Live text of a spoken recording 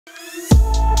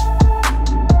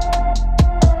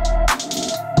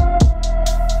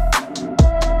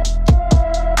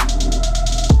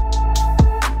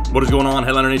What is going on,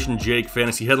 Headliner Nation? Jake,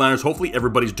 Fantasy Headliners. Hopefully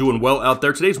everybody's doing well out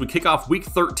there. Today, as we kick off Week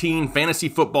 13 fantasy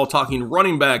football, talking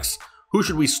running backs. Who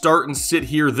should we start and sit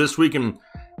here this week? And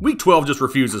Week 12 just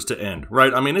refuses to end,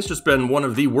 right? I mean, it's just been one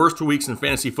of the worst weeks in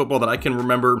fantasy football that I can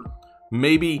remember,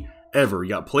 maybe ever.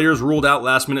 You got players ruled out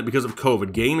last minute because of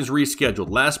COVID, games rescheduled,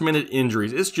 last minute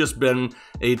injuries. It's just been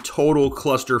a total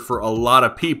cluster for a lot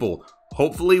of people.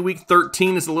 Hopefully Week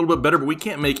 13 is a little bit better, but we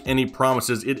can't make any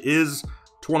promises. It is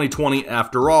 2020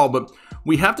 after all, but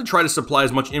we have to try to supply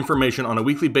as much information on a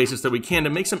weekly basis that we can to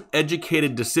make some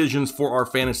educated decisions for our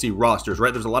fantasy rosters,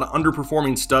 right? There's a lot of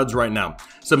underperforming studs right now.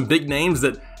 Some big names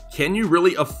that can you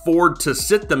really afford to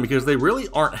sit them because they really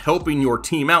aren't helping your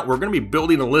team out. We're going to be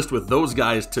building a list with those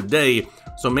guys today,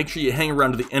 so make sure you hang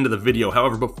around to the end of the video.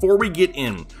 However, before we get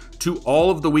in to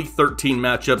all of the Week 13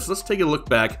 matchups, let's take a look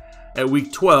back at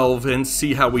Week 12 and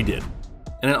see how we did.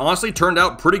 And it honestly turned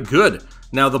out pretty good.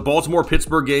 Now, the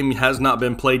Baltimore-Pittsburgh game has not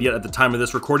been played yet at the time of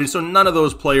this recording, so none of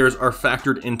those players are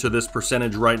factored into this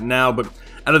percentage right now. But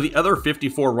out of the other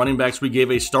 54 running backs we gave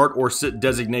a start or sit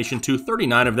designation to,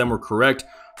 39 of them were correct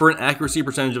for an accuracy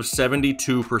percentage of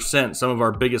 72%. Some of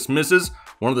our biggest misses,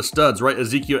 one of the studs, right?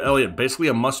 Ezekiel Elliott, basically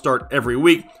a must start every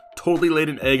week. Totally laid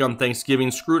an egg on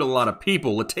Thanksgiving, screwed a lot of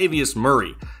people. Latavius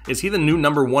Murray, is he the new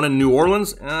 #1 in New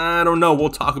Orleans? I don't know, we'll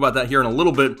talk about that here in a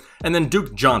little bit. And then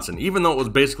Duke Johnson, even though it was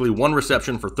basically one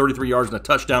reception for 33 yards and a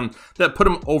touchdown that put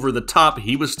him over the top,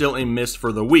 he was still a miss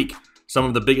for the week. Some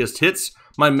of the biggest hits,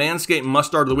 my Manscaped must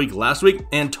start of the week last week,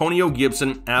 Antonio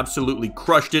Gibson absolutely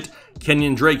crushed it.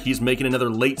 Kenyon Drake, he's making another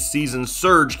late season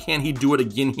surge. Can he do it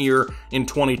again here in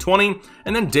 2020?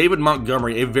 And then David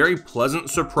Montgomery, a very pleasant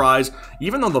surprise.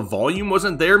 Even though the volume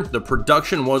wasn't there, the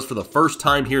production was for the first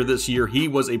time here this year. He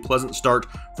was a pleasant start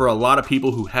for a lot of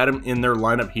people who had him in their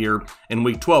lineup here in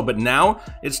Week 12. But now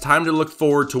it's time to look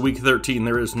forward to Week 13.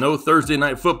 There is no Thursday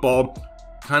Night Football.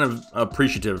 Kind of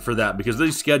appreciative for that because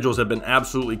these schedules have been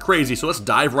absolutely crazy. So let's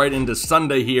dive right into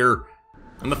Sunday here.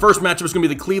 And the first matchup is going to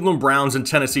be the Cleveland Browns and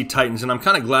Tennessee Titans. And I'm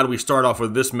kind of glad we start off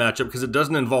with this matchup because it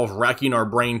doesn't involve racking our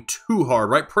brain too hard,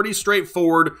 right? Pretty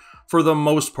straightforward for the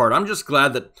most part. I'm just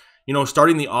glad that, you know,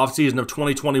 starting the offseason of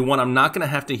 2021, I'm not going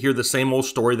to have to hear the same old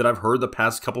story that I've heard the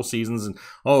past couple seasons. And,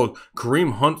 oh,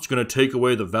 Kareem Hunt's going to take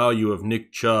away the value of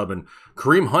Nick Chubb. And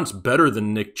Kareem Hunt's better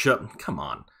than Nick Chubb. Come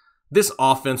on. This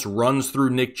offense runs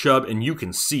through Nick Chubb, and you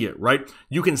can see it, right?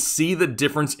 You can see the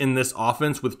difference in this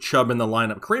offense with Chubb in the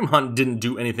lineup. Kareem Hunt didn't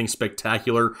do anything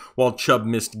spectacular while Chubb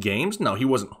missed games. No, he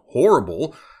wasn't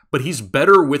horrible, but he's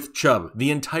better with Chubb.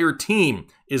 The entire team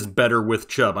is better with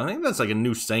Chubb. I think that's like a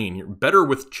new saying here. Better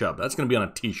with Chubb. That's going to be on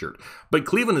a t-shirt. But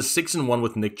Cleveland is 6-1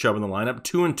 with Nick Chubb in the lineup,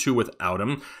 2-2 without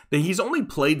him. He's only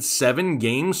played 7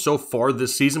 games so far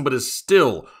this season, but is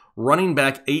still running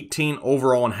back 18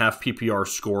 overall and half PPR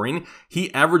scoring.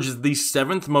 He averages the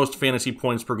 7th most fantasy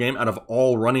points per game out of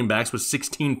all running backs with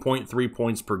 16.3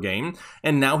 points per game.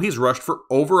 And now he's rushed for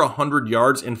over 100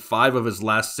 yards in 5 of his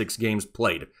last 6 games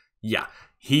played. Yeah,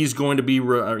 he's going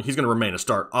to remain a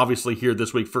start, obviously, here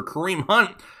this week. For Kareem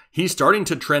Hunt, he's starting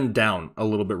to trend down a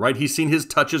little bit, right? He's seen his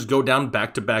touches go down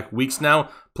back-to-back weeks now.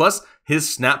 Plus,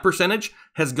 his snap percentage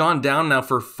has gone down now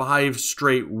for 5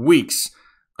 straight weeks.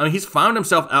 I mean, he's found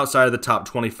himself outside of the top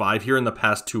 25 here in the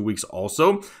past 2 weeks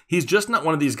also. He's just not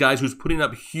one of these guys who's putting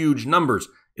up huge numbers.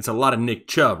 It's a lot of Nick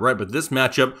Chubb, right? But this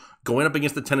matchup, going up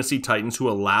against the Tennessee Titans, who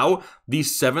allow the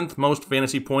 7th most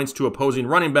fantasy points to opposing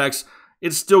running backs,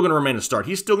 it's still going to remain a start.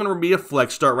 He's still going to be a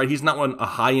flex start, right? He's not a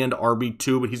high-end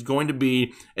RB2, but he's going to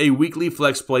be a weekly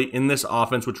flex play in this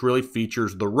offense, which really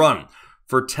features the run.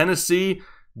 For Tennessee,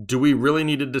 do we really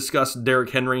need to discuss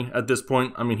Derrick Henry at this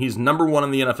point? I mean, he's #1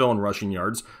 in the NFL in rushing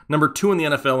yards, #2 in the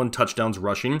NFL in touchdowns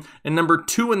rushing, and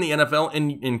 #2 in the NFL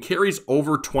in carries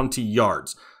over 20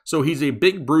 yards. So he's a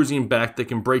big bruising back that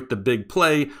can break the big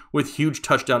play with huge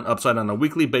touchdown upside on a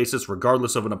weekly basis,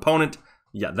 regardless of an opponent.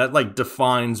 Yeah, that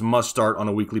defines must start on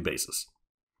a weekly basis.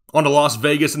 On to Las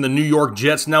Vegas and the New York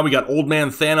Jets. Now we got old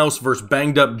man Thanos versus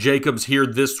banged up Jacobs here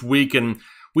this week, and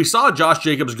we saw Josh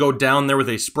Jacobs go down there with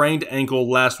a sprained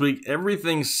ankle last week.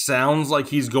 Everything sounds like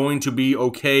he's going to be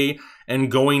okay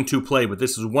and going to play, but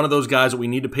this is one of those guys that we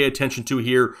need to pay attention to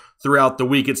here throughout the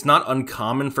week. It's not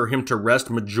uncommon for him to rest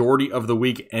majority of the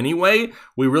week anyway.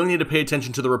 We really need to pay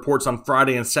attention to the reports on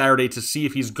Friday and Saturday to see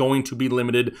if he's going to be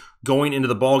limited going into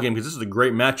the ballgame, because this is a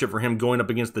great matchup for him going up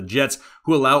against the Jets,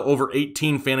 who allow over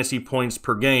 18 fantasy points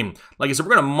per game. Like I said,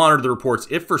 we're going to monitor the reports.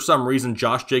 If for some reason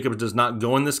Josh Jacobs does not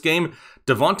go in this game,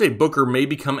 Devontae Booker may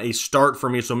become a start for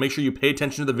me, so make sure you pay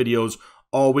attention to the videos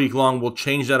all week long. We'll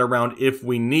change that around if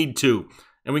we need to.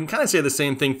 And we can kind of say the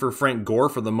same thing for Frank Gore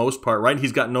for the most part, right?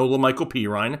 He's got no LaMichael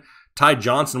Pirine. Ty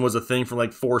Johnson was a thing for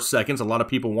like 4 seconds. A lot of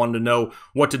people wanted to know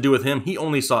what to do with him. He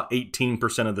only saw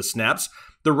 18% of the snaps.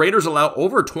 The Raiders allow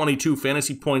over 22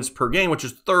 fantasy points per game, which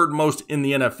is third most in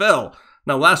the NFL.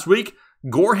 Now, last week,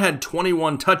 Gore had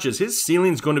 21 touches. His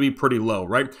ceiling's going to be pretty low,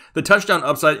 right? The touchdown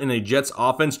upside in a Jets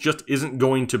offense just isn't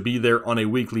going to be there on a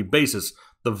weekly basis.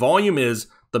 The volume is,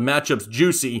 the matchup's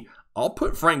juicy. I'll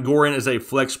put Frank Gore in as a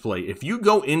flex play. If you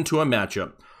go into a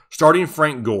matchup starting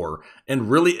Frank Gore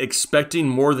and really expecting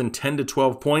more than 10 to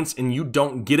 12 points and you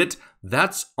don't get it,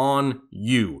 that's on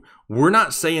you. We're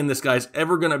not saying this guy's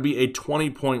ever going to be a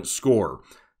 20-point scorer.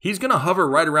 He's going to hover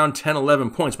right around 10,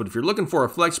 11 points, but if you're looking for a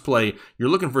flex play, you're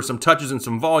looking for some touches and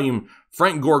some volume,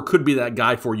 Frank Gore could be that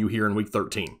guy for you here in Week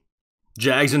 13.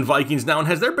 Jags and Vikings now, and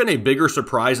has there been a bigger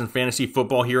surprise in fantasy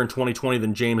football here in 2020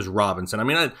 than James Robinson? I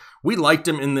mean, we liked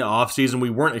him in the offseason. We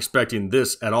weren't expecting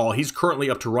this at all. He's currently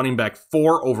up to running back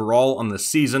 4 overall on the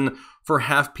season for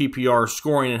half PPR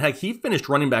scoring, and heck, he finished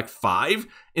running back 5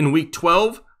 in Week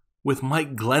 12 with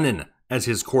Mike Glennon as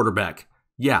his quarterback.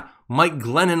 Yeah, Mike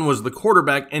Glennon was the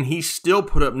quarterback, and he still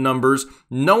put up numbers,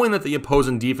 knowing that the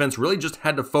opposing defense really just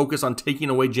had to focus on taking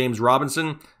away James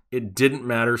Robinson. It didn't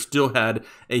matter, still had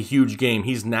a huge game.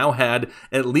 He's now had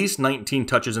at least 19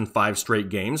 touches in 5 straight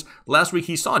games. Last week,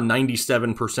 he saw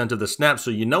 97% of the snaps,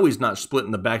 so you know he's not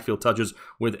splitting the backfield touches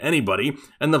with anybody.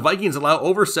 And the Vikings allow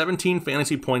over 17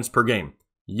 fantasy points per game.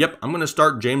 Yep, I'm going to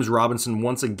start James Robinson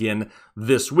once again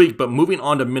this week. But moving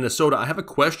on to Minnesota, I have a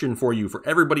question for you, for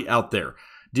everybody out there.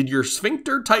 Did your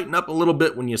sphincter tighten up a little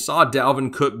bit when you saw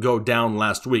Dalvin Cook go down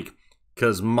last week?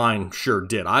 Because mine sure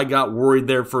did. I got worried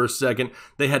there for a second.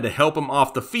 They had to help him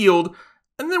off the field.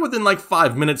 And then within like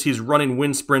 5 minutes, he's running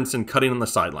wind sprints and cutting on the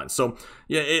sidelines. So,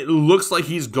 yeah, it looks like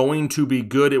he's going to be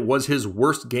good. It was his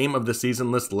worst game of the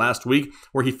season list last week,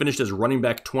 where he finished as running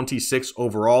back 26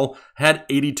 overall, had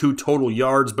 82 total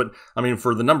yards. But, I mean,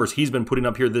 for the numbers he's been putting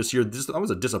up here this year, that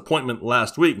was a disappointment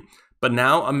last week. But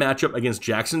now a matchup against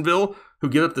Jacksonville, who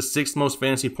give up the 6th most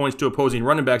fantasy points to opposing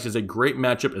running backs, is a great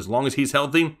matchup. As long as he's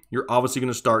healthy, you're obviously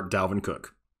going to start Dalvin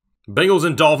Cook. Bengals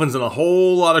and Dolphins, and a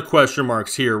whole lot of question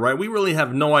marks here, right? We really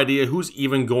have no idea who's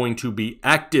even going to be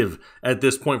active at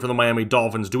this point for the Miami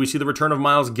Dolphins. Do we see the return of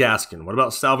Myles Gaskin? What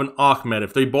about Salvon Ahmed?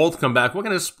 If they both come back, what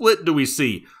kind of split do we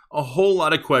see? A whole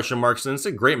lot of question marks, and it's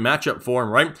a great matchup for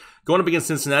him, right? Going up against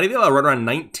Cincinnati, they allow right around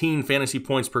 19 fantasy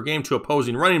points per game to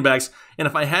opposing running backs, and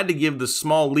if I had to give the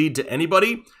small lead to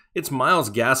anybody, it's Myles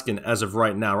Gaskin as of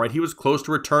right now, right? He was close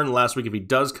to return last week. If he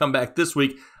does come back this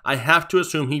week, I have to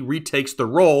assume he retakes the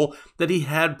role that he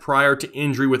had prior to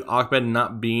injury, with Ahmed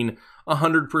not being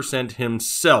 100%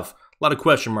 himself. A lot of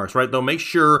question marks, right? Though make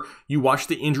sure you watch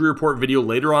the injury report video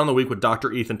later on in the week with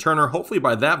Dr. Ethan Turner. Hopefully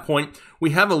by that point,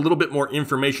 we have a little bit more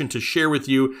information to share with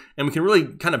you, and we can really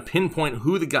kind of pinpoint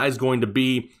who the guy's going to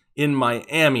be in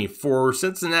Miami. For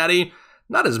Cincinnati,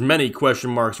 not as many question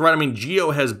marks, right? I mean,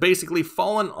 Gio has basically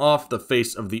fallen off the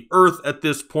face of the earth at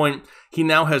this point. He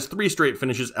now has 3 straight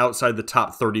finishes outside the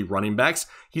top 30 running backs.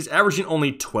 He's averaging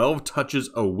only 12 touches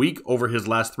a week over his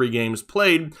last 3 games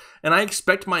played, and I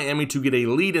expect Miami to get a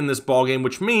lead in this ballgame,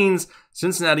 which means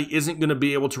Cincinnati isn't going to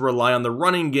be able to rely on the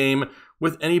running game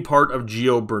with any part of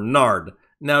Gio Bernard.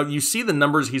 Now, you see the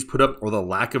numbers he's put up, or the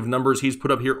lack of numbers he's put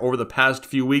up here over the past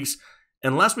few weeks.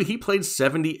 And last week, he played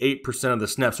 78% of the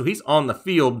snaps. So he's on the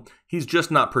field. He's just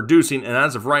not producing. And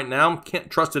as of right now, can't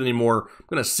trust it anymore. I'm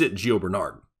going to sit Gio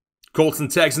Bernard. Colts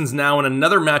and Texans now in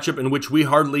another matchup in which we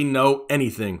hardly know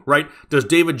anything, right? Does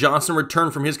David Johnson return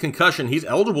from his concussion? He's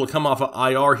eligible to come off of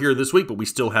IR here this week, but we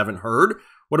still haven't heard.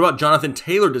 What about Jonathan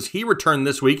Taylor? Does he return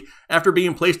this week after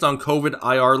being placed on COVID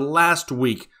IR last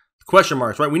week? Question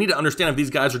marks, right? We need to understand if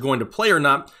these guys are going to play or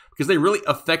not, because they really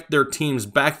affect their team's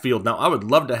backfield. Now, I would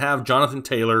love to have Jonathan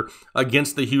Taylor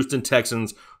against the Houston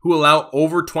Texans, who allow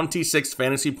over 26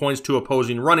 fantasy points to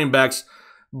opposing running backs,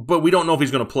 but we don't know if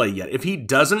he's going to play yet. If he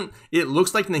doesn't, it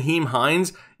looks like Nyheim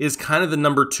Hines is kind of the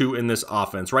number 2 in this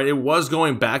offense, right? It was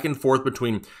going back and forth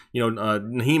between,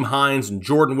 Nyheim Hines and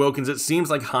Jordan Wilkins. It seems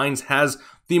like Hines has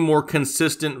the more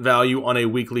consistent value on a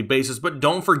weekly basis, but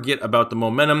don't forget about the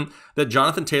momentum that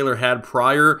Jonathan Taylor had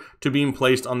prior to being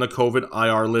placed on the COVID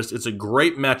IR list. It's a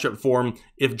great matchup for him.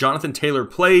 If Jonathan Taylor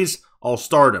plays, I'll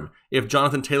start him. If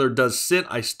Jonathan Taylor does sit,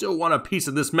 I still want a piece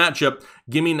of this matchup.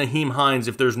 Give me Nyheim Hines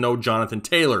if there's no Jonathan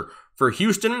Taylor. For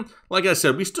Houston, like I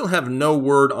said, we still have no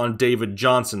word on David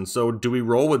Johnson. So do we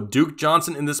roll with Duke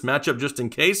Johnson in this matchup just in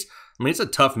case? I mean, it's a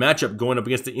tough matchup going up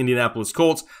against the Indianapolis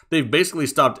Colts. They've basically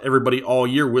stopped everybody all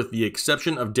year with the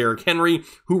exception of Derrick Henry,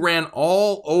 who ran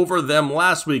all over them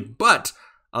last week. But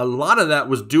a lot of that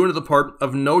was due to the part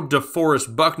of no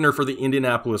DeForest Buckner for the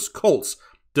Indianapolis Colts.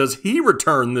 Does he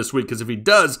return this week? Because if he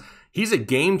does, he's a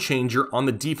game changer on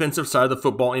the defensive side of the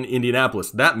football in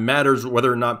Indianapolis. That matters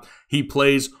whether or not he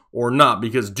plays or not,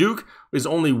 because Duke is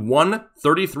only one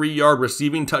 33-yard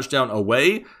receiving touchdown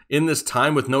away in this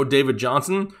time with no David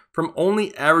Johnson from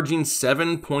only averaging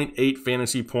 7.8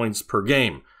 fantasy points per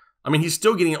game. I mean, he's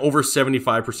still getting over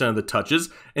 75% of the touches,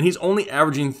 and he's only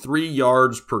averaging 3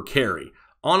 yards per carry.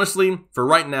 Honestly, for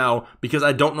right now, because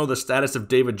I don't know the status of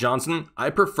David Johnson,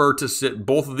 I prefer to sit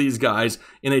both of these guys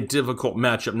in a difficult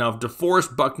matchup. Now, if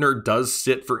DeForest Buckner does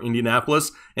sit for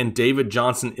Indianapolis and David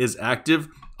Johnson is active,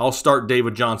 I'll start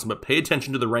David Johnson, but pay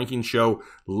attention to the ranking show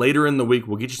later in the week.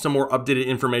 We'll get you some more updated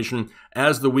information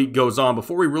as the week goes on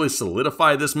before we really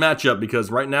solidify this matchup, because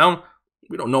right now,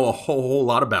 we don't know a whole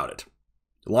lot about it.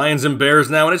 Lions and Bears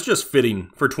now, and it's just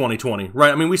fitting for 2020,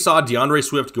 right? I mean, we saw DeAndre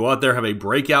Swift go out there, have a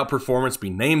breakout performance,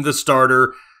 be named the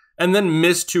starter, and then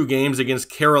miss 2 games against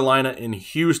Carolina and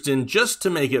Houston just to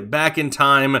make it back in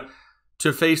time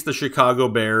to face the Chicago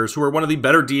Bears, who are one of the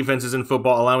better defenses in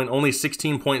football, allowing only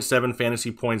 16.7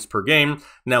 fantasy points per game.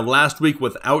 Now, last week,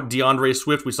 without DeAndre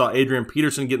Swift, we saw Adrian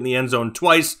Peterson get in the end zone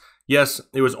twice. Yes,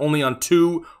 it was only on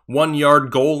 2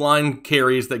 one-yard goal line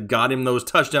carries that got him those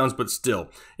touchdowns, but still,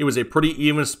 it was a pretty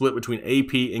even split between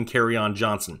AP and Kerryon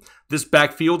Johnson. This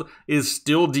backfield is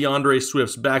still DeAndre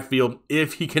Swift's backfield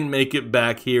if he can make it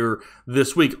back here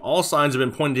this week. All signs have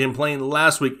been pointing to him playing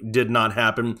last week. Did not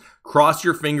happen. Cross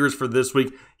your fingers for this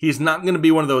week. He's not going to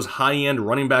be one of those high-end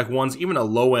running back ones, even a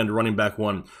low-end running back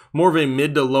one. More of a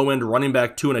mid to low-end running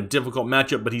back two in a difficult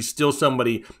matchup, but he's still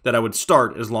somebody that I would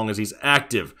start as long as he's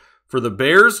active. For the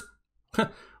Bears,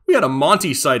 we had a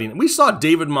Monty sighting. We saw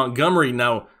David Montgomery.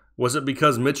 Now, was it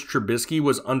because Mitch Trubisky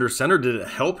was under center? Did it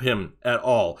help him at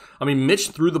all? I mean,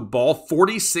 Mitch threw the ball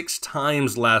 46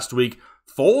 times last week.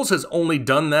 Foles has only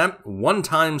done that 1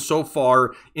 time so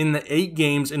far in the 8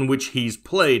 games in which he's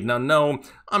played. Now, no,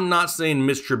 I'm not saying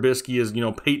Mitch Trubisky is,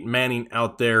 Peyton Manning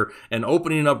out there and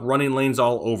opening up running lanes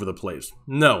all over the place.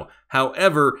 No.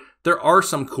 However, there are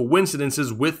some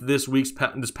coincidences with this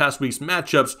past week's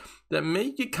matchups that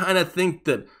make you kind of think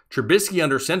that Trubisky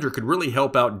under center could really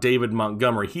help out David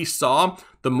Montgomery. He saw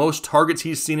the most targets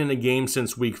he's seen in a game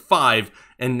since week 5,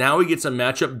 and now he gets a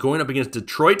matchup going up against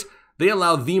Detroit. They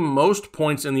allow the most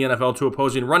points in the NFL to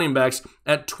opposing running backs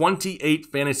at 28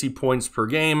 fantasy points per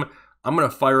game. I'm going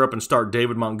to fire up and start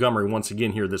David Montgomery once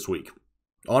again here this week.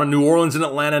 On to New Orleans and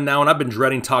Atlanta now, and I've been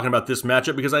dreading talking about this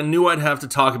matchup because I knew I'd have to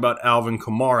talk about Alvin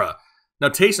Kamara. Now,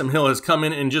 Taysom Hill has come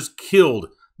in and just killed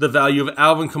the value of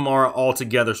Alvin Kamara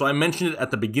altogether. So I mentioned it at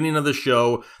the beginning of the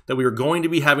show that we were going to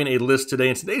be having a list today,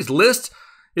 and today's list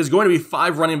is going to be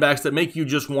 5 running backs that make you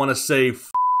just want to say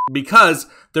because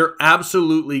they're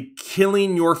absolutely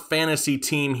killing your fantasy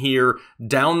team here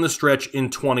down the stretch in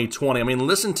 2020. I mean,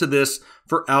 listen to this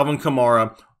for Alvin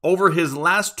Kamara. Over his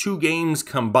last 2 games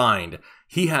combined,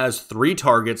 he has 3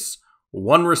 targets,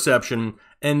 1 reception,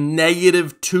 and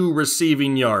 -2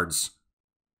 receiving yards.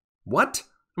 What?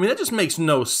 I mean, that just makes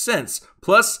no sense.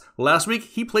 Plus, last week,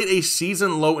 he played a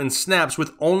season low in snaps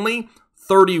with only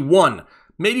 31.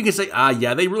 Maybe you can say,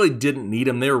 yeah, they really didn't need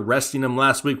him. They were resting him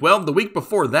last week. Well, the week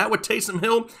before that with Taysom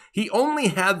Hill, he only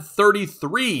had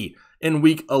 33 in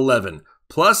week 11.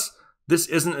 Plus, this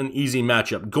isn't an easy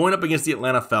matchup. Going up against the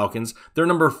Atlanta Falcons, they're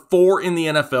number 4 in the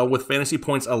NFL with fantasy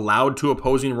points allowed to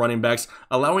opposing running backs,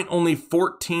 allowing only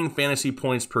 14 fantasy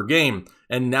points per game.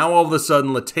 And now all of a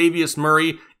sudden, Latavius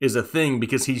Murray is a thing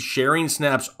because he's sharing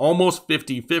snaps almost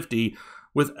 50-50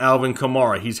 with Alvin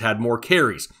Kamara. He's had more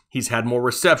carries. He's had more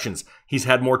receptions. He's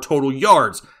had more total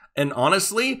yards. And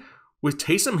honestly, with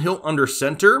Taysom Hill under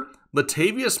center,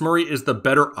 Latavius Murray is the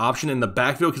better option in the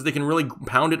backfield because they can really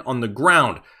pound it on the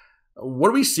ground. What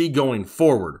do we see going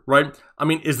forward, right? I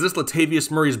mean, is this Latavius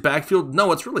Murray's backfield?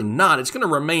 No, it's really not. It's going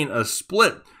to remain a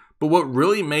split. But what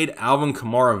really made Alvin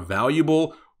Kamara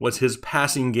valuable was his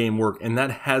passing game work, and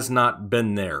that has not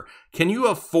been there. Can you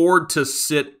afford to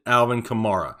sit Alvin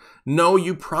Kamara? No,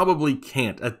 you probably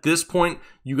can't. At this point,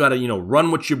 you got to, run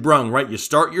what you brung, right? You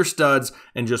start your studs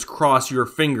and just cross your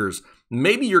fingers.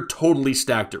 Maybe you're totally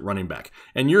stacked at running back,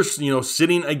 and you're,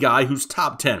 sitting a guy who's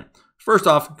top 10. First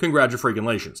off,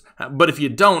 congratulations. But if you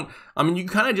don't, I mean, you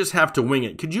kind of just have to wing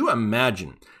it. Could you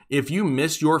imagine if you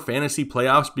miss your fantasy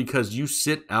playoffs because you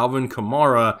sit Alvin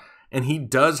Kamara and he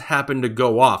does happen to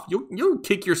go off? You'll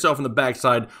kick yourself in the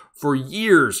backside for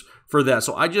years for that.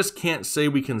 So I just can't say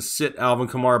we can sit Alvin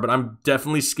Kamara, but I'm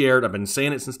definitely scared. I've been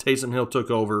saying it since Taysom Hill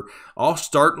took over. I'll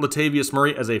start Latavius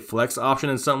Murray as a flex option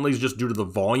in some leagues just due to the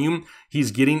volume he's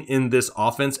getting in this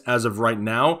offense as of right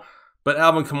now. but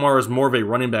Alvin Kamara is more of a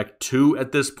running back 2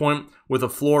 at this point, with a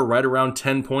floor right around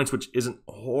 10 points, which isn't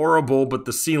horrible, but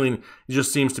the ceiling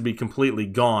just seems to be completely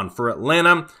gone. For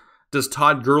Atlanta, does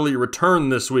Todd Gurley return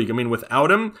this week? I mean,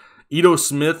 without him, Ito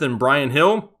Smith and Brian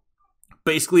Hill,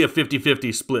 basically a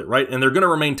 50-50 split, right? And they're going to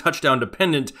remain touchdown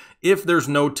dependent if there's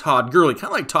no Todd Gurley. Kind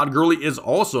of like Todd Gurley is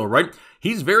also, right?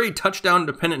 He's very touchdown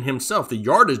dependent himself. The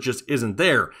yardage just isn't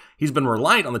there. He's been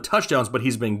reliant on the touchdowns, but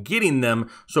he's been getting them,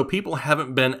 so people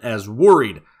haven't been as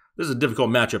worried. This is a difficult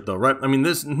matchup, though, right? I mean,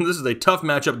 this is a tough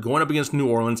matchup going up against New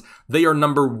Orleans. They are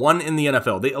number 1 in the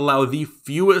NFL. They allow the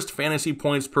fewest fantasy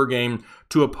points per game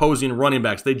to opposing running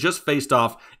backs. They just faced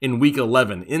off in Week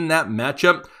 11. In that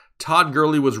matchup, Todd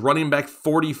Gurley was running back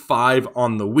 45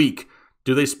 on the week.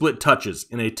 Do they split touches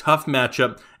in a tough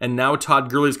matchup? And now Todd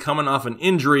Gurley's coming off an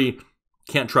injury.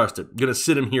 Can't trust it. Gonna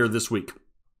sit him here this week.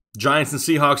 Giants and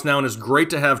Seahawks now, and it's great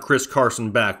to have Chris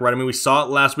Carson back, right? I mean, we saw it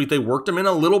last week. They worked him in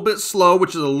a little bit slow, which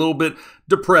is a little bit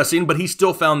depressing, but he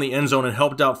still found the end zone and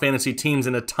helped out fantasy teams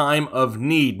in a time of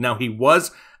need. Now, he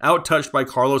was out-touched by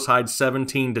Carlos Hyde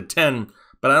 17-10,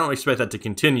 but I don't expect that to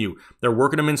continue. They're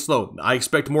working him in slow. I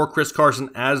expect more Chris Carson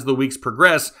as the weeks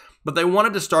progress, but they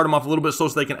wanted to start him off a little bit slow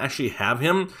so they can actually have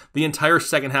him the entire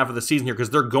second half of the season here because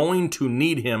they're going to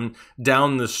need him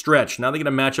down the stretch. Now they get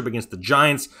a matchup against the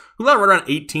Giants, who allow right around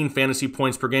 18 fantasy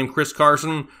points per game. Chris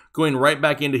Carson going right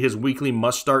back into his weekly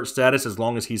must-start status as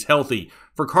long as he's healthy.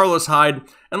 For Carlos Hyde,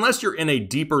 unless you're in a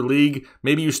deeper league,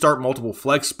 maybe you start multiple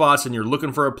flex spots and you're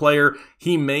looking for a player,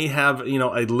 he may have,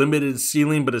 a limited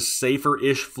ceiling but a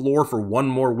safer-ish floor for one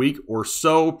more week or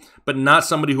so, but not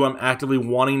somebody who I'm actively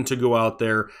wanting to go out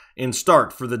there and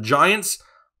start. For the Giants,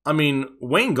 I mean,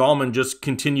 Wayne Gallman just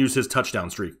continues his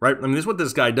touchdown streak, right? I mean, this is what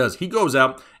this guy does. He goes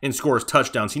out and scores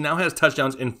touchdowns. He now has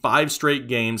touchdowns in 5 straight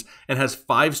games and has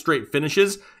 5 straight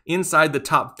finishes inside the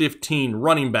top 15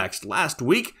 running backs. Last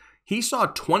week, he saw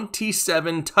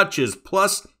 27 touches.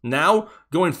 Plus, now,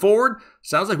 going forward,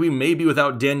 sounds like we may be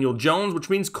without Daniel Jones, which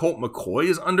means Colt McCoy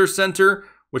is under center,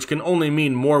 which can only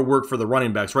mean more work for the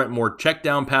running backs, right? More check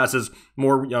down passes,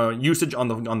 more usage on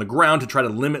the ground to try to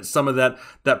limit some of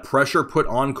that pressure put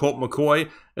on Colt McCoy.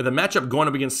 And the matchup going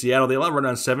up against Seattle, they allow right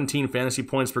around 17 fantasy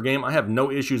points per game. I have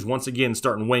no issues once again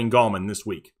starting Wayne Gallman this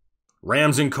week.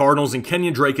 Rams and Cardinals, and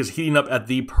Kenyon Drake is heating up at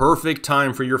the perfect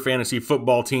time for your fantasy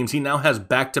football teams. He now has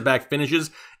back-to-back finishes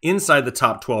inside the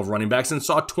top 12 running backs and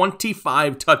saw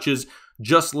 25 touches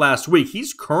just last week.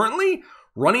 He's currently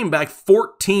running back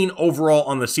 14 overall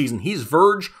on the season. He's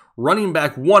Verge running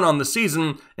back 1 on the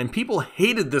season, and people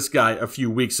hated this guy a few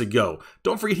weeks ago.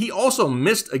 Don't forget, he also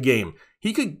missed a game.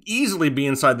 He could easily be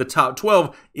inside the top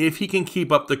 12 if he can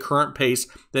keep up the current pace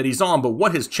that he's on. But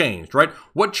what has changed, right?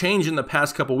 What changed in the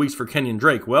past couple weeks for Kenyon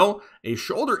Drake? Well, a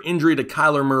shoulder injury to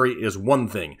Kyler Murray is one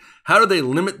thing. How do they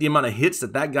limit the amount of hits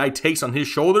that guy takes on his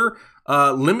shoulder?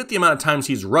 Limit the amount of times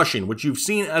he's rushing, which you've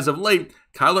seen as of late.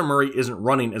 Kyler Murray isn't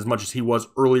running as much as he was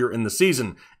earlier in the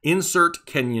season. Insert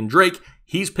Kenyon Drake.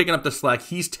 He's picking up the slack.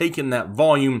 He's taking that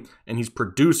volume, and he's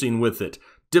producing with it.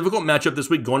 Difficult matchup this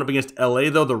week going up against LA,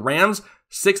 though. The Rams,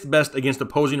 6th best against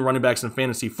opposing running backs in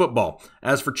fantasy football.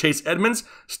 As for Chase Edmonds,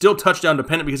 still touchdown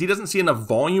dependent because he doesn't see enough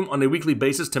volume on a weekly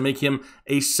basis to make him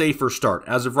a safer start.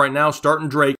 As of right now, starting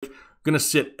Drake, going to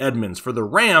sit Edmonds. For the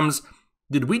Rams,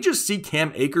 did we just see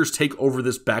Cam Akers take over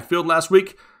this backfield last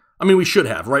week? I mean, we should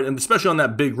have, right? And especially on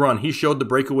that big run, he showed the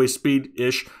breakaway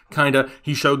speed-ish, kind of.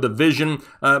 He showed the vision,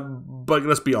 but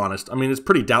let's be honest. I mean, it's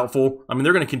pretty doubtful. I mean,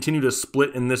 they're going to continue to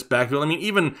split in this backfield. I mean,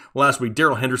 even last week,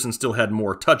 Darrell Henderson still had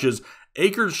more touches.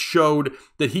 Akers showed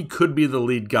that he could be the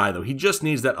lead guy, though. He just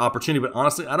needs that opportunity, but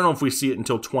honestly, I don't know if we see it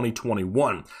until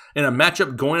 2021. In a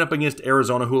matchup going up against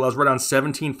Arizona, who allows right around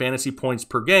 17 fantasy points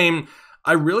per game,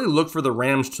 I really look for the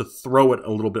Rams to throw it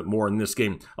a little bit more in this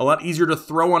game. A lot easier to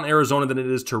throw on Arizona than it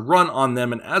is to run on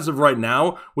them. And as of right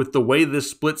now, with the way this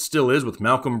split still is with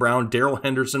Malcolm Brown, Darrell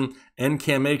Henderson, and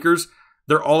Cam Akers,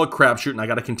 they're all a crapshoot, and I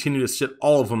got to continue to sit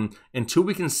all of them until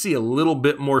we can see a little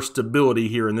bit more stability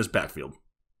here in this backfield.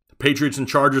 Patriots and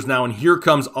Chargers now, and here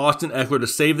comes Austin Ekeler to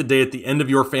save the day at the end of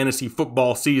your fantasy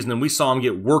football season, and we saw him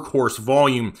get workhorse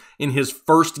volume in his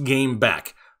first game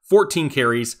back. 14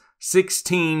 carries,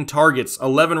 16 targets,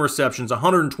 11 receptions,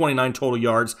 129 total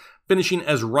yards, finishing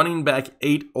as running back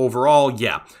 8 overall.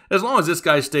 Yeah, as long as this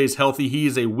guy stays healthy, he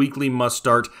is a weekly must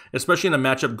start, especially in a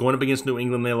matchup going up against New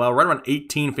England. They allow right around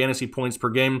 18 fantasy points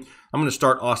per game. I'm going to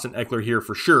start Austin Ekeler here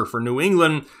for sure. For New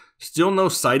England, still no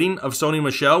sighting of Sony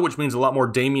Michel, which means a lot more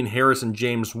Damian Harris and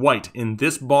James White. In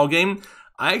this ballgame,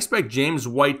 I expect James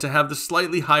White to have the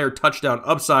slightly higher touchdown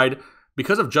upside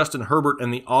because of Justin Herbert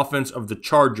and the offense of the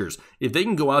Chargers. If they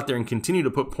can go out there and continue to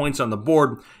put points on the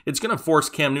board, it's going to force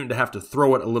Cam Newton to have to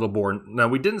throw it a little more. Now,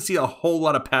 we didn't see a whole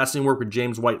lot of passing work with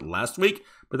James White last week,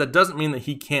 but that doesn't mean that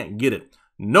he can't get it.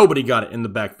 Nobody got it in the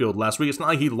backfield last week. It's not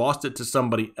like he lost it to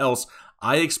somebody else.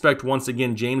 I expect, once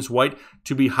again, James White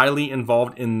to be highly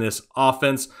involved in this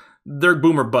offense. They're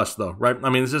boomer bust, though, right?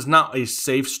 I mean, this is not a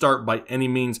safe start by any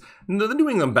means. The New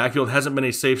England backfield hasn't been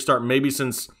a safe start maybe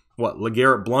since,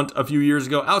 LeGarrette Blount a few years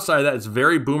ago. Outside of that, it's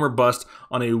very boomer bust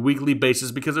on a weekly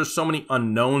basis because there's so many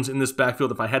unknowns in this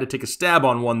backfield. If I had to take a stab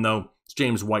on one, though, it's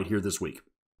James White here this week.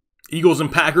 Eagles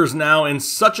and Packers now in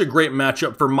such a great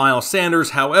matchup for Miles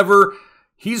Sanders. However,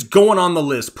 he's going on the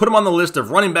list. Put him on the list of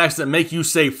running backs that make you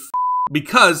say f***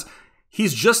 because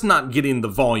he's just not getting the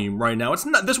volume right now.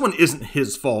 This one isn't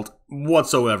his fault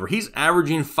whatsoever. He's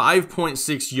averaging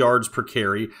 5.6 yards per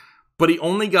carry, but he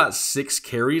only got 6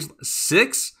 carries.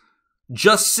 6?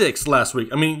 Just 6 last week.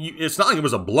 I mean, it's not like it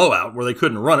was a blowout where they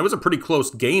couldn't run. It was a pretty close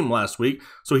game last week,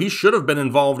 so he should have been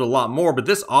involved a lot more. But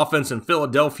this offense in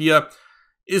Philadelphia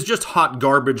is just hot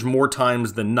garbage more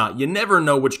times than not. You never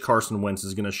know which Carson Wentz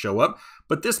is going to show up,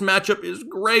 but this matchup is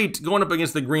great. Going up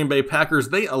against the Green Bay Packers,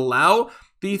 they allow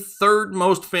the third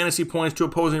most fantasy points to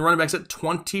opposing running backs at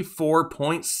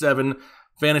 24.7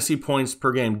 fantasy points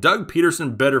per game. Doug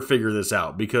Peterson better figure this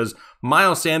out because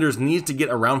Miles Sanders needs to get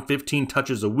around 15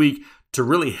 touches a week to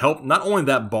really help not only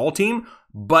that ball team,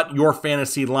 but your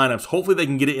fantasy lineups. Hopefully they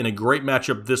can get it in a great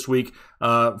matchup this week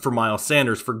for Miles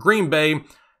Sanders. For Green Bay,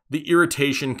 the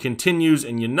irritation continues,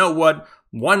 and you know what?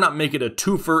 Why not make it a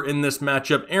twofer in this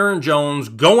matchup? Aaron Jones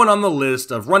going on the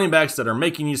list of running backs that are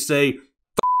making you say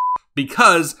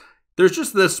because there's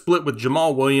just this split with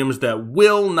Jamal Williams that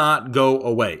will not go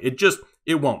away.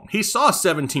 It won't. He saw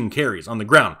 17 carries on the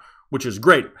ground, which is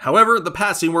great. However, the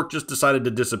passing work just decided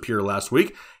to disappear last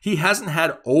week. He hasn't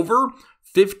had over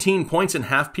 15 points in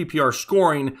half PPR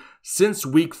scoring since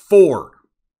week 4.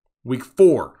 Week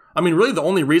 4. I mean, really the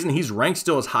only reason he's ranked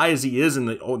still as high as he is in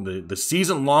the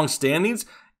season-long standings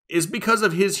is because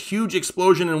of his huge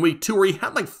explosion in week 2 where he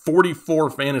had like 44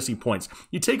 fantasy points.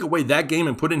 You take away that game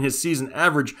and put in his season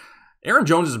average, Aaron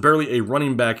Jones is barely a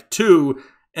running back 2,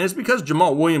 and it's because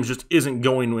Jamal Williams just isn't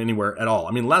going anywhere at all.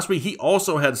 I mean, last week he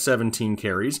also had 17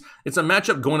 carries. It's a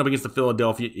matchup going up against the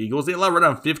Philadelphia Eagles. They allow right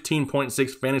around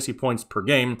 15.6 fantasy points per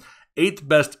game, 8th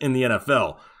best in the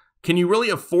NFL. Can you really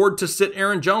afford to sit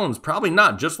Aaron Jones? Probably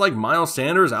not. Just like Miles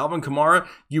Sanders, Alvin Kamara,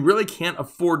 you really can't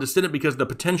afford to sit it because the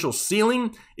potential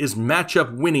ceiling is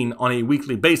matchup winning on a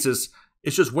weekly basis.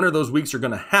 It's just when are those weeks are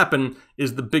going to happen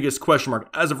is the biggest question mark.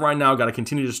 As of right now, got to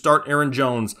continue to start Aaron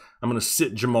Jones. I'm going to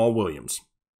sit Jamal Williams.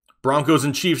 Broncos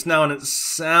and Chiefs now, and it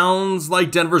sounds like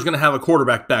Denver's going to have a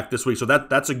quarterback back this week, so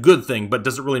that's a good thing, but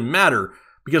does it really matter?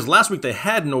 Because last week they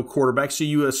had no quarterback, so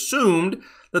you assumed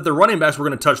that the running backs were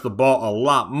going to touch the ball a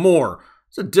lot more.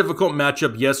 It's a difficult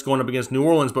matchup, yes, going up against New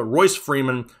Orleans, but Royce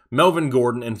Freeman, Melvin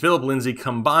Gordon, and Phillip Lindsay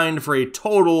combined for a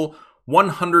total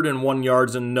 101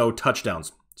 yards and no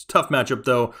touchdowns. It's a tough matchup,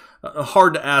 though.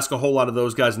 Hard to ask a whole lot of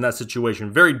those guys in that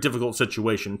situation. Very difficult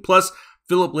situation. Plus,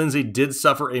 Phillip Lindsay did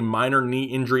suffer a minor knee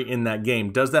injury in that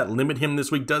game. Does that limit him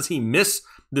this week? Does he miss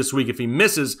this week? If he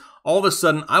misses, all of a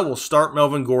sudden, I will start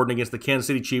Melvin Gordon against the Kansas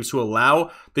City Chiefs, who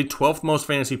allow the 12th most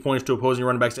fantasy points to opposing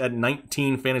running backs at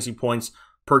 19 fantasy points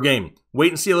per game.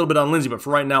 Wait and see a little bit on Lindsay, but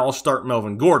for right now, I'll start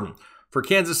Melvin Gordon. For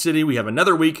Kansas City, we have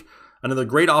another week, another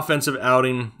great offensive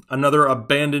outing, another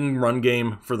abandoned run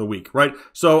game for the week, right?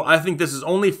 So I think this is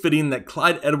only fitting that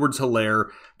Clyde Edwards-Helaire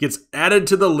gets added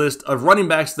to the list of running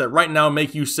backs that right now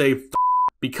make you say f***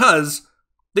 because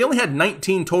they only had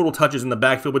 19 total touches in the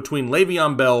backfield between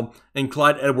Le'Veon Bell and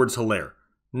Clyde Edwards-Helaire.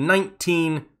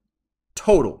 19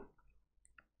 total.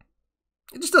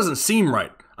 It just doesn't seem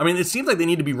right. I mean, it seems like they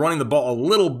need to be running the ball a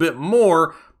little bit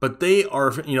more, but they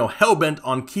are, hell-bent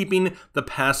on keeping the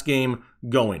pass game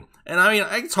going. And I mean,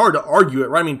 it's hard to argue it,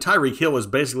 right? I mean, Tyreek Hill is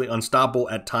basically unstoppable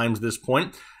at times this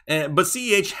point. But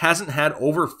CEH hasn't had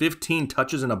over 15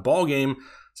 touches in a ball game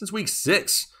since week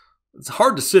 6. It's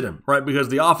hard to sit him, right? Because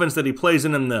the offense that he plays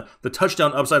in and the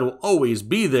touchdown upside will always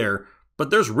be there. But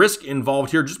there's risk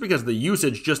involved here just because the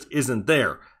usage just isn't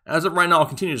there. As of right now, I'll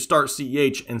continue to start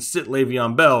CEH and sit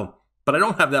Le'Veon Bell, but I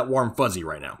don't have that warm fuzzy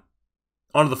right now.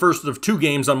 On to the first of two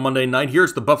games on Monday night.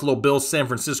 Here's the Buffalo Bills, San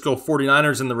Francisco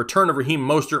 49ers, and the return of Raheem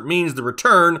Mostert means the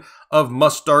return of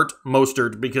Must-Start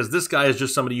Mostert, because this guy is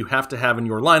just somebody you have to have in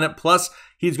your lineup. Plus,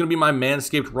 he's going to be my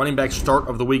Manscaped running back start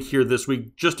of the week here this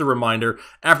week. Just a reminder,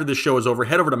 after this show is over,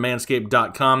 head over to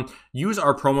manscaped.com, use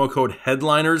our promo code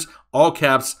HEADLINERS, all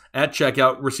caps, at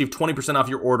checkout, receive 20% off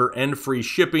your order and free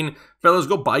shipping. Fellas,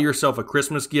 go buy yourself a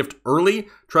Christmas gift early.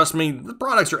 Trust me, the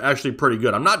products are actually pretty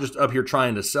good. I'm not just up here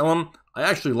trying to sell them. I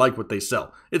actually like what they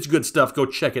sell. It's good stuff. Go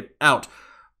check it out.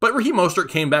 But Raheem Mostert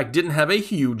came back, didn't have a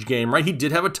huge game, right? He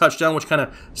did have a touchdown, which kind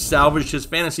of salvaged his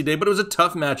fantasy day, but it was a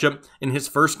tough matchup in his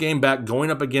first game back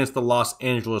going up against the Los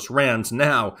Angeles Rams.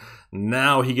 Now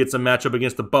he gets a matchup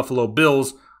against the Buffalo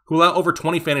Bills, who allow over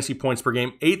 20 fantasy points per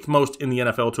game, 8th most in the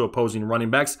NFL to opposing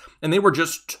running backs, and they were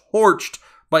just torched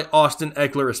by Austin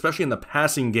Ekeler, especially in the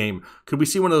passing game. Could we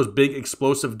see one of those big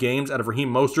explosive games out of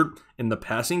Raheem Mostert in the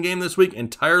passing game this week?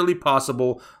 Entirely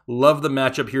possible. Love the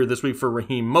matchup here this week for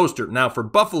Raheem Mostert. Now for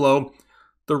Buffalo,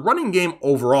 the running game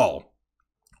overall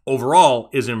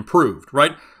is improved,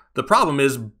 right? The problem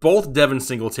is both Devin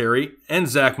Singletary and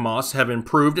Zach Moss have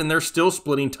improved, and they're still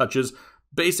splitting touches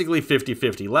basically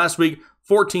 50-50. Last week,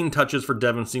 14 touches for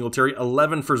Devin Singletary,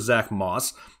 11 for Zach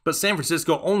Moss, but San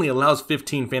Francisco only allows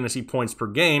 15 fantasy points per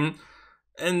game,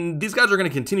 and these guys are going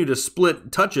to continue to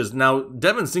split touches. Now,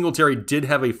 Devin Singletary did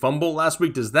have a fumble last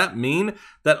week. Does that mean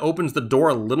that opens the door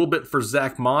a little bit for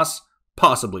Zach Moss?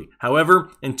 Possibly.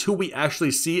 However, until we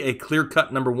actually see a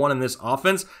clear-cut number one in this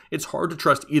offense, it's hard to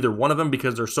trust either one of them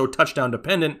because they're so touchdown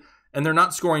dependent, and they're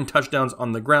not scoring touchdowns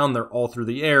on the ground. They're all through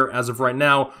the air. As of right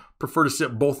now, prefer to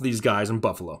sit both of these guys in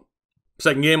Buffalo.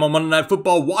 Second game on Monday Night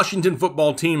Football, Washington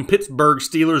football team, Pittsburgh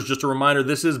Steelers. Just a reminder,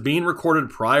 this is being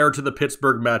recorded prior to the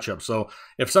Pittsburgh matchup. So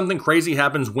if something crazy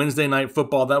happens Wednesday Night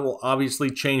Football, that will obviously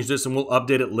change this, and we'll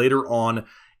update it later on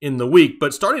in the week.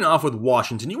 But starting off with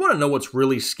Washington, you want to know what's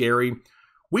really scary?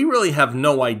 We really have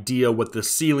no idea what the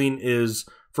ceiling is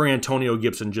for Antonio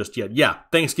Gibson just yet. Yeah,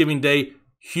 Thanksgiving Day,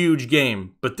 huge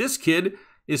game. But this kid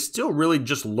is still really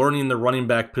just learning the running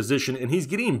back position, and he's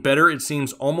getting better, it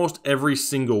seems, almost every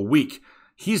single week.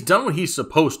 He's done what he's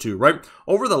supposed to, right?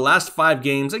 Over the last 5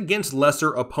 games against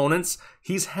lesser opponents,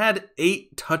 he's had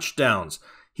 8 touchdowns.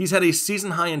 He's had a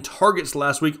season high in targets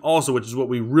last week also, which is what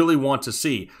we really want to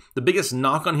see. The biggest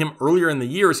knock on him earlier in the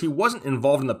year is he wasn't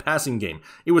involved in the passing game.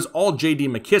 It was all J.D.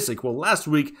 McKissic. Well, last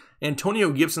week,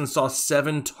 Antonio Gibson saw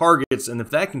 7 targets, and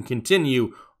if that can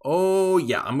continue, oh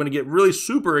yeah, I'm going to get really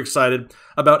super excited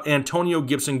about Antonio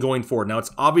Gibson going forward. Now,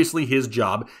 it's obviously his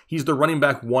job. He's the running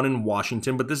back 1 in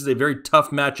Washington, but this is a very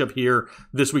tough matchup here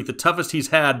this week. The toughest he's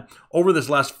had over this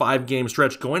last 5-game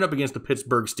stretch going up against the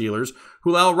Pittsburgh Steelers,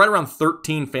 who allow right around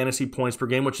 13 fantasy points per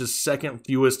game, which is second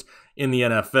fewest in the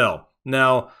NFL.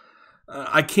 Now,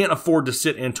 I can't afford to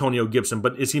sit Antonio Gibson,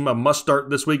 but is he a must-start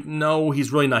this week? No,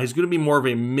 he's really not. He's going to be more of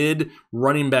a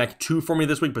mid-running back 2 for me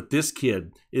this week, but this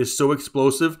kid is so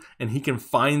explosive, and he can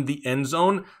find the end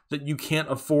zone that you can't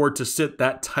afford to sit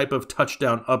that type of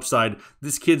touchdown upside.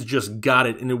 This kid's just got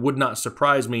it, and it would not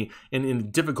surprise me. And in a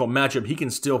difficult matchup, he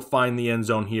can still find the end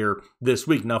zone here this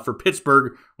week. Now, for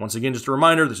Pittsburgh, once again, just a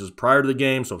reminder, this is prior to the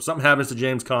game, so if something happens to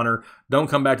James Conner, don't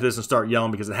come back to this and start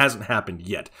yelling because it hasn't happened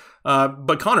yet.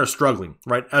 But Conner's struggling,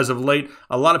 right? As of late,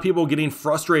 a lot of people getting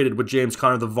frustrated with James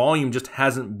Conner. The volume just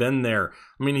hasn't been there.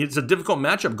 I mean, it's a difficult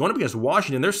matchup going up against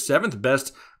Washington. They're 7th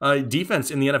best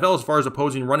defense in the NFL as far as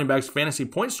opposing running backs fantasy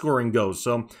point scoring goes.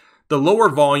 So the lower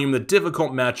volume, the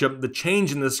difficult matchup, the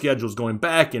change in the schedules going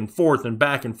back and forth,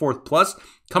 plus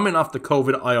coming off the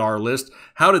COVID IR list,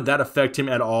 how did that affect him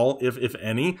at all, if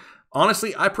any?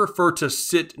 Honestly, I prefer to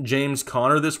sit James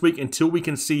Conner this week until we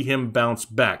can see him bounce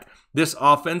back. This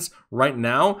offense right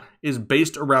now is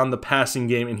based around the passing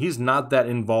game, and he's not that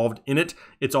involved in it.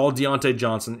 It's all Deontay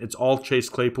Johnson. It's all Chase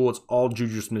Claypool. It's all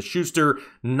Juju Smith-Schuster.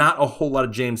 Not a whole lot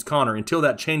of James Conner. Until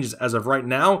that changes, as of right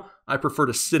now, I prefer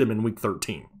to sit him in Week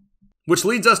 13. Which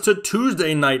leads us to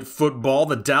Tuesday Night Football,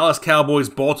 the Dallas Cowboys,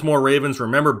 Baltimore Ravens.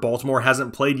 Remember, Baltimore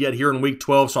hasn't played yet here in Week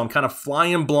 12, so I'm kind of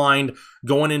flying blind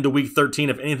going into Week 13.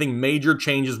 If anything major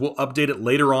changes, we'll update it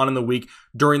later on in the week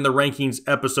during the rankings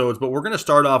episodes. But we're going to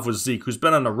start off with Zeke, who's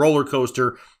been on a roller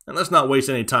coaster, and let's not waste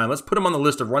any time. Let's put him on the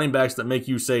list of running backs that make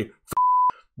you say,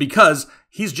 because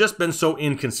he's just been so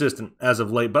inconsistent as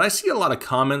of late. But I see a lot of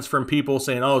comments from people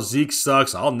saying, oh, Zeke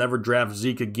sucks, I'll never draft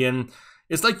Zeke again.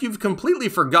 It's like you've completely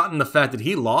forgotten the fact that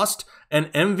he lost an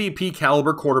MVP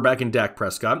caliber quarterback in Dak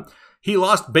Prescott. He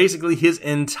lost basically his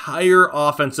entire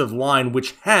offensive line,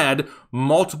 which had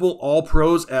multiple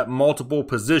All-Pros at multiple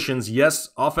positions. Yes,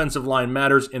 offensive line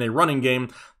matters in a running game.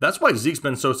 That's why Zeke's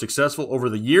been so successful over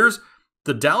the years.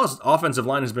 the Dallas offensive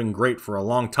line has been great for a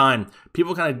long time.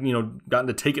 People kind of, gotten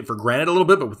to take it for granted a little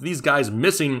bit, but with these guys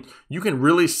missing, you can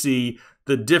really see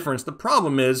the difference. The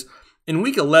problem is, in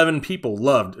week 11, people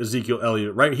loved Ezekiel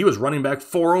Elliott, right? He was running back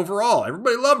 4 overall.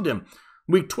 Everybody loved him.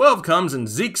 Week 12 comes and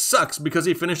Zeke sucks because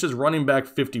he finishes running back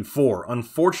 54.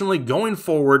 Unfortunately, going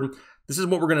forward, this is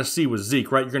what we're going to see with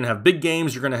Zeke, right? You're going to have big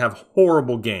games. You're going to have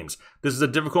horrible games. This is a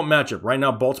difficult matchup. Right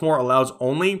now, Baltimore allows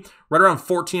only right around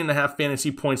 14.5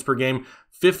 fantasy points per game,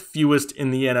 5th fewest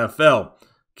in the NFL.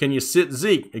 Can you sit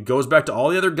Zeke? It goes back to all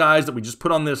the other guys that we just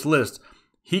put on this list.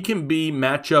 He can be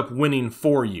matchup winning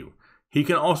for you. He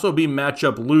can also be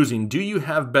matchup losing. Do you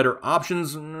have better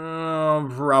options?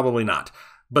 Probably not.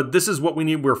 But this is what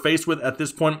we're faced with at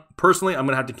this point. Personally, I'm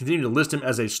going to have to continue to list him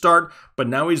as a start, but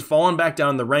now he's fallen back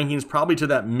down in the rankings, probably to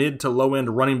that mid to low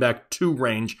end running back 2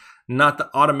 range, not the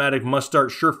automatic must start,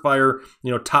 surefire,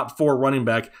 top 4 running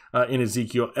back in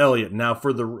Ezekiel Elliott. Now,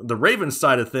 for the Ravens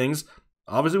side of things,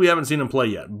 obviously we haven't seen him play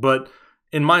yet, but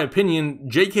in my opinion,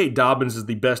 J.K. Dobbins is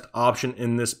the best option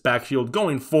in this backfield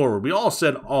going forward. We all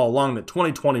said all along that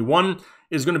 2021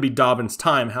 is going to be Dobbins'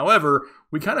 time. However,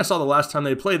 we kind of saw the last time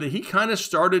they played that he kind of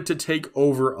started to take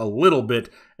over a little bit,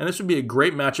 and this would be a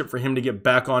great matchup for him to get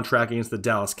back on track against the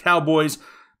Dallas Cowboys.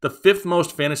 The 5th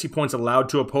most fantasy points allowed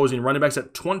to opposing running backs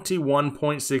at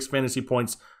 21.6 fantasy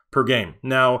points per game.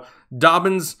 Now,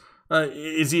 Dobbins,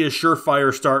 is he a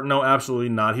surefire start? No, absolutely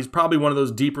not. He's probably one of those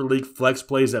deeper league flex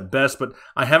plays at best, but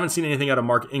I haven't seen anything out of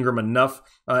Mark Ingram enough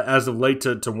as of late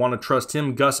to want to trust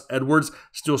him. Gus Edwards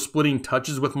still splitting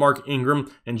touches with Mark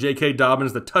Ingram and J.K.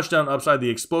 Dobbins. The touchdown upside, the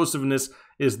explosiveness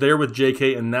is there with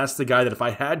J.K., and that's the guy that if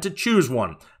I had to choose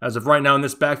one, as of right now in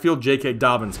this backfield, J.K.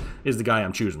 Dobbins is the guy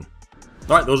I'm choosing.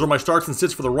 All right, those are my starts and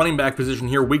sits for the running back position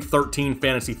here, Week 13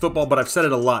 fantasy football, but I've said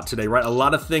it a lot today, right? A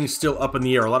lot of things still up in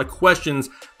the air, a lot of questions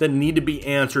that need to be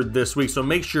answered this week, so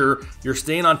make sure you're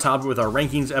staying on top of it with our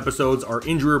rankings episodes, our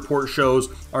injury report shows,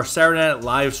 our Saturday night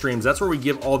live streams. That's where we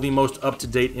give all the most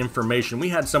up-to-date information. We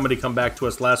had somebody come back to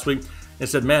us last week and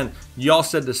said, man, y'all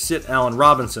said to sit Allen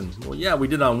Robinson. Well, yeah, we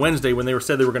did on Wednesday when they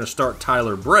said they were going to start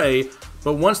Tyler Bray,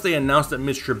 but once they announced that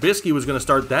Mitch Trubisky was going to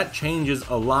start, that changes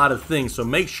a lot of things. So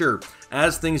make sure,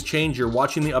 as things change, you're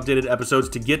watching the updated episodes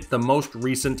to get the most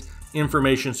recent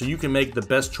information so you can make the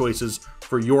best choices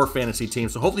for your fantasy team.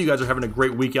 So hopefully you guys are having a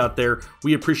great week out there.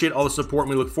 We appreciate all the support,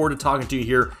 and we look forward to talking to you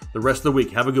here the rest of the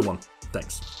week. Have a good one.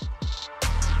 Thanks.